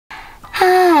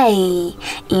Hi!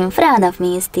 In front of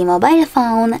me is T-Mobile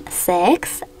phone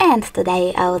 6, and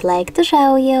today I would like to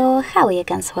show you how you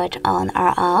can switch on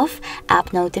or off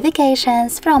app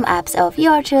notifications from apps of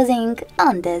your choosing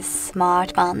on this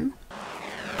smartphone.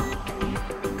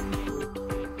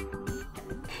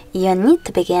 You need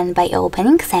to begin by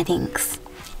opening Settings.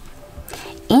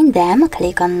 In them,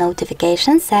 click on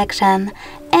Notifications section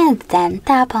and then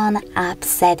tap on App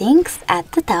Settings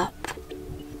at the top.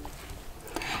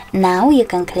 Now you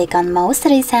can click on Most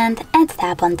Recent and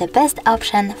tap on the best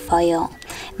option for you.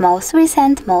 Most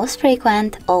Recent, Most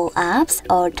Frequent, All Apps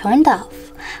or Turned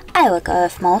Off. I will go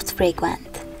with Most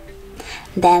Frequent.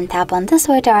 Then tap on the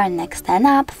switcher next to an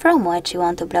app from which you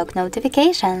want to block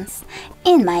notifications,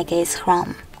 in my case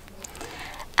Chrome.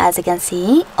 As you can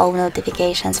see, all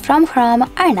notifications from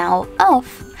Chrome are now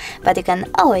off, but you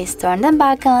can always turn them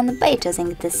back on by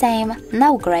choosing the same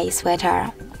No Gray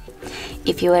switcher.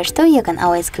 If you wish to, you can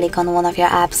always click on one of your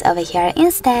apps over here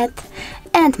instead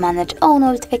and manage all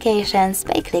notifications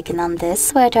by clicking on this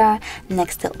switcher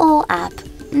next to all app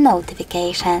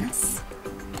notifications.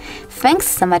 Thanks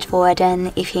so much for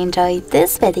watching. If you enjoyed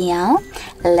this video,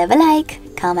 leave a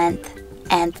like, comment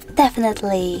and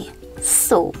definitely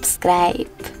subscribe.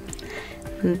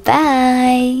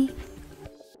 Bye!